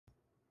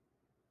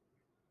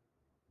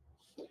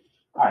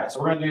All right,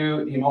 so we're going to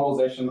do the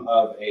immobilization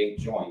of a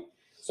joint.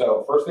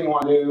 So first thing you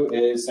want to do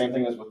is same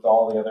thing as with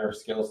all the other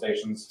skill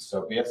stations.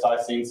 So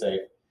BSI scene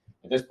safe.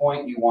 At this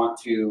point, you want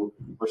to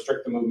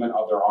restrict the movement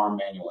of their arm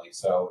manually.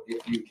 So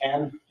if you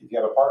have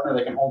a partner,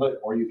 they can hold it,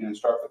 or you can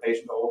instruct the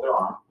patient to hold their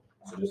arm.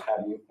 So just have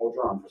you hold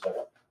your arm for a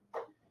second.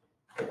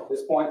 At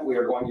this point, we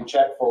are going to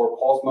check for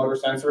pulse motor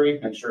sensory,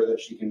 make sure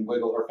that she can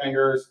wiggle her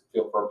fingers,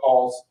 feel for a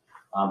pulse,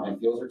 and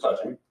feels her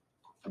touching.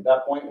 At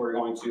that point, we're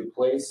going to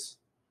place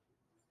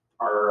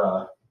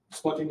our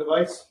splinting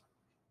device.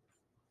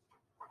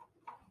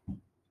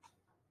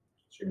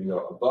 So you're going to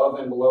go above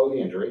and below the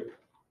injury.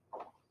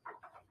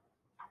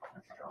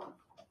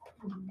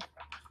 So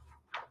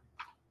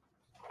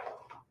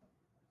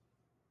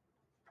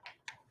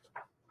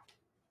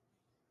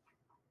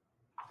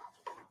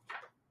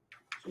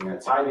you're going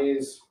to tie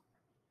these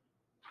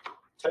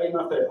tight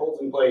enough that it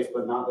holds in place,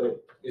 but not that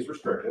it is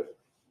restrictive.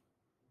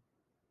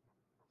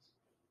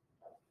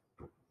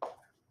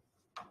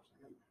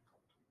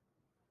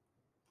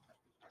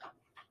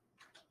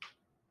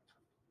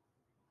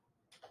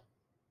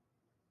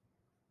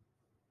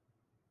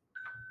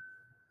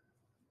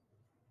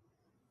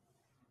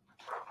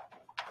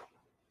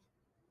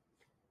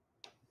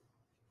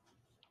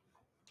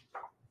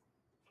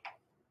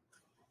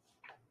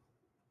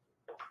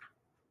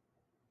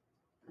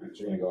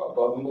 So you're going to go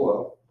above and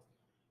below.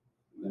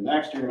 And then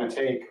next, you're going to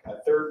take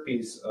a third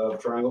piece of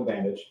triangle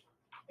bandage,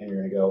 and you're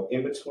going to go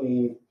in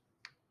between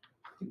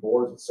the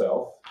boards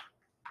itself.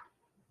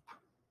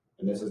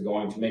 And this is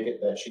going to make it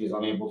that she is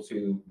unable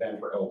to bend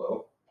her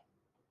elbow.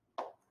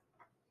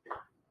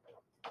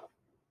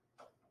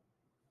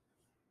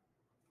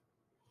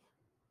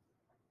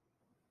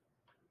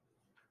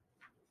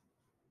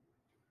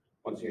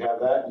 Once you have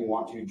that, you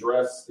want to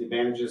dress the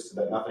bandages so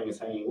that nothing is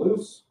hanging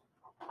loose.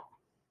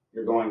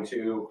 You're going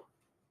to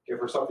give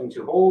her something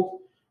to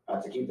hold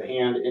to keep the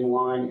hand in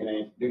line in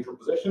a neutral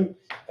position,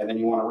 and then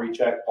you want to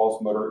recheck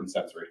pulse, motor, and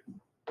sensory.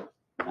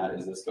 And that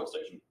is the skill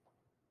station.